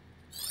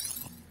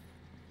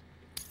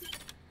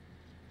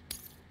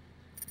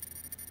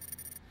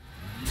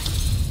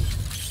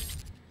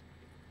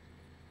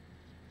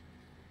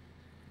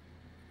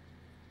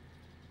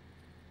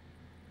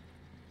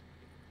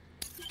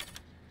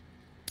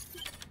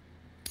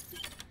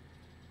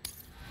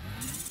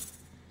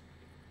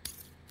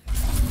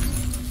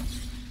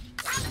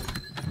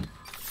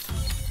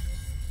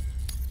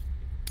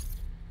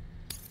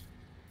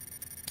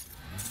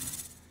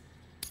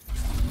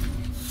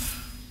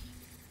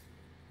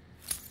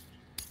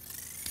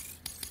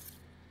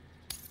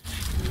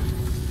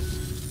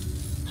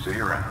 See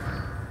you around.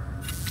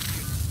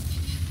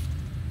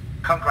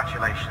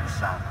 Congratulations,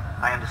 Sam.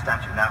 I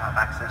understand you now have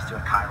access to a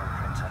chiral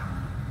printer.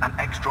 An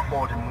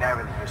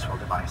extraordinarily useful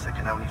device that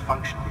can only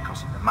function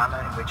because of the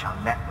manner in which our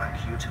network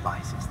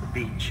utilizes the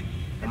beach,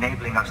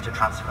 enabling us to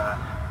transfer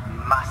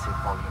massive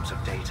volumes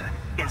of data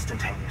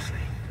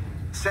instantaneously.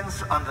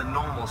 Since under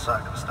normal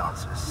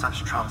circumstances,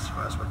 such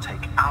transfers would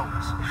take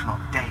hours, if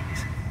not days,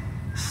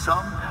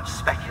 some have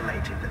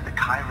speculated that the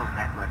chiral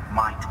network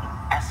might,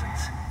 in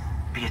essence,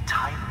 be a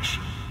time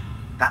machine.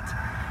 That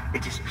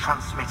it is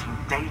transmitting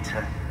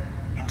data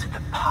into the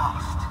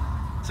past.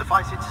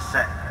 Suffice it to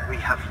say, we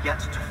have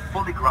yet to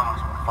fully grasp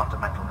the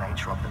fundamental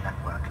nature of the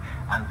network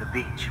and the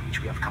beach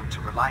which we have come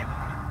to rely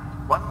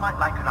upon. One might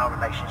liken our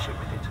relationship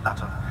with it to that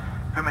of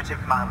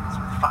primitive mans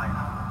with fire.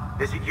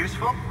 Is it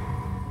useful?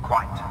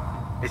 Quite.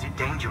 Is it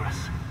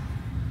dangerous?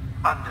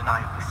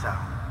 Undeniably so.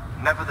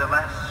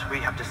 Nevertheless, we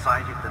have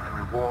decided that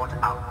the reward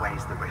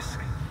outweighs the risk.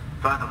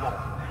 Furthermore,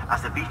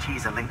 as the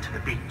BTs are linked to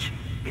the beach,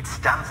 it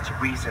stands to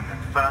reason that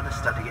further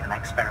study and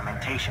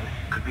experimentation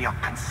could be of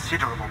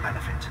considerable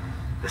benefit.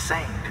 The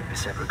same could be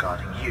said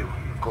regarding you,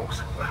 of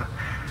course.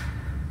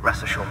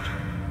 Rest assured,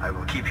 I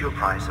will keep you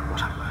apprised of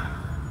what I learn.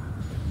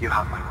 You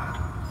have my word.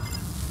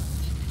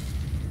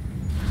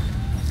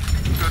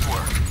 Good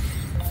work.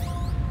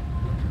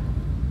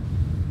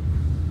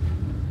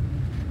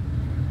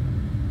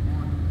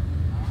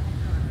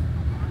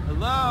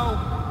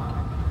 Hello?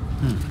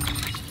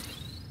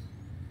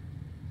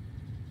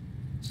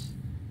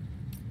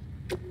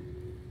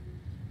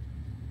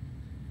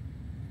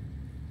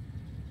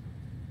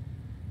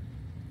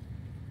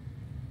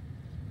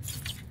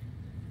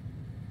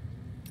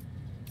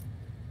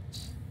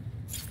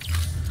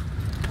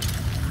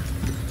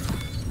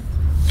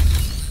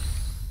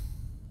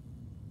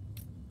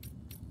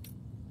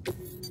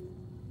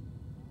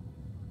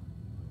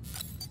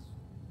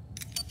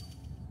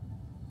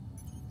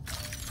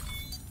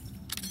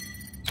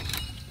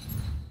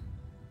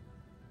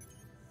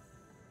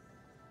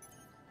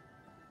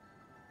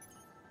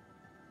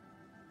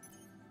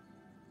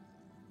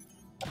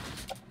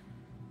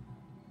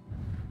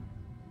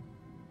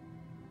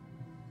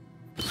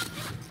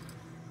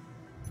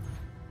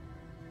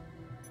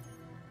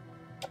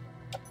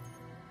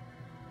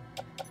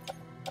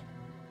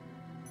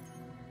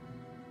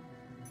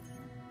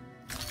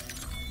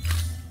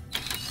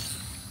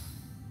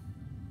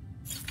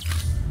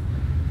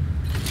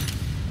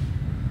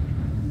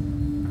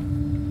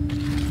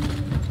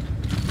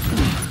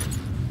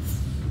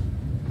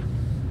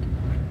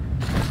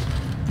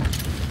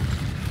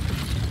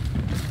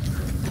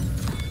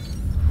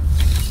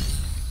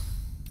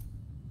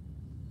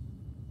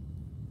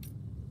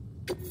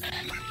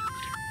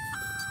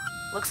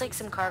 Looks like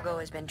some cargo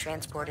has been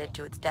transported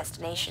to its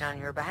destination on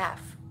your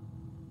behalf.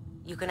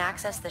 You can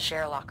access the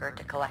share locker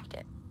to collect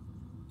it.